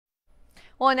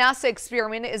Well, a NASA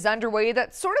experiment is underway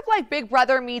that's sort of like Big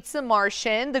Brother meets the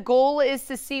Martian. The goal is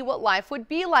to see what life would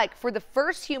be like for the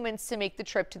first humans to make the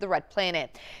trip to the Red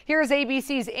Planet. Here's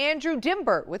ABC's Andrew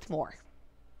Dimbert with more.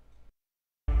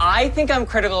 I think I'm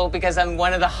critical because I'm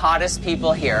one of the hottest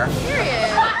people here.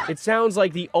 It sounds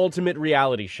like the ultimate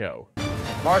reality show.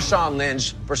 Marshawn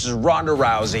Lynch versus Ronda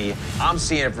Rousey. I'm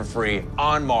seeing it for free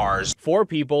on Mars. 4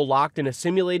 people locked in a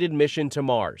simulated mission to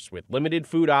Mars. With limited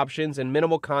food options and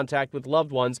minimal contact with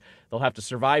loved ones, they'll have to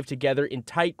survive together in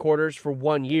tight quarters for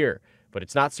 1 year. But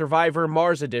it's not Survivor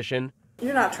Mars edition.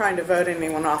 You're not trying to vote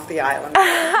anyone off the island.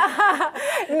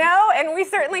 No, and we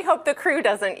certainly hope the crew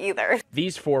doesn't either.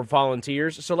 These 4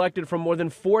 volunteers, selected from more than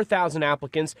 4,000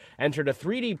 applicants, entered a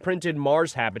 3D printed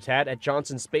Mars habitat at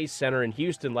Johnson Space Center in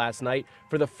Houston last night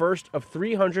for the first of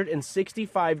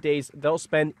 365 days they'll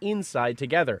spend inside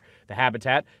together. The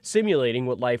habitat, simulating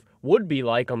what life would be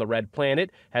like on the Red Planet,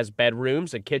 has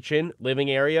bedrooms, a kitchen, living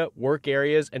area, work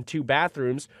areas, and 2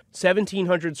 bathrooms,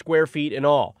 1,700 square feet in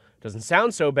all. Doesn't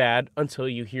sound so bad until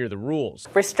you hear the rules.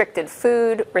 Restricted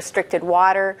food, restricted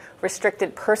water,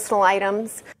 restricted personal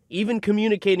items. Even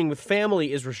communicating with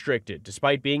family is restricted.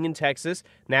 Despite being in Texas,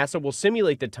 NASA will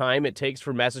simulate the time it takes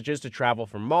for messages to travel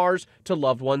from Mars to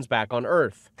loved ones back on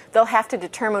Earth. They'll have to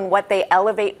determine what they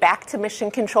elevate back to mission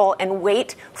control and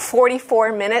wait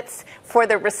 44 minutes for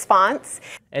the response.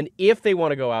 And if they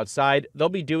want to go outside, they'll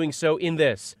be doing so in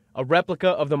this. A replica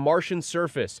of the Martian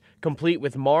surface, complete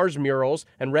with Mars murals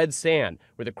and red sand,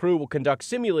 where the crew will conduct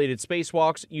simulated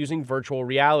spacewalks using virtual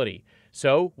reality.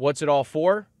 So, what's it all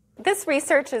for? This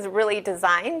research is really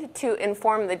designed to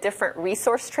inform the different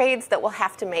resource trades that we'll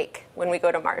have to make when we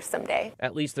go to Mars someday.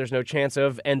 At least there's no chance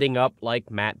of ending up like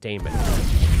Matt Damon.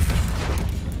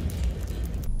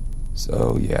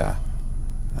 So, yeah,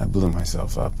 I blew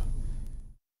myself up.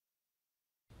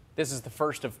 This is the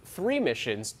first of 3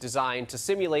 missions designed to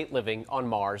simulate living on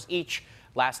Mars, each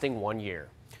lasting 1 year.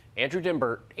 Andrew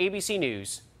Dimbert, ABC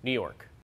News, New York.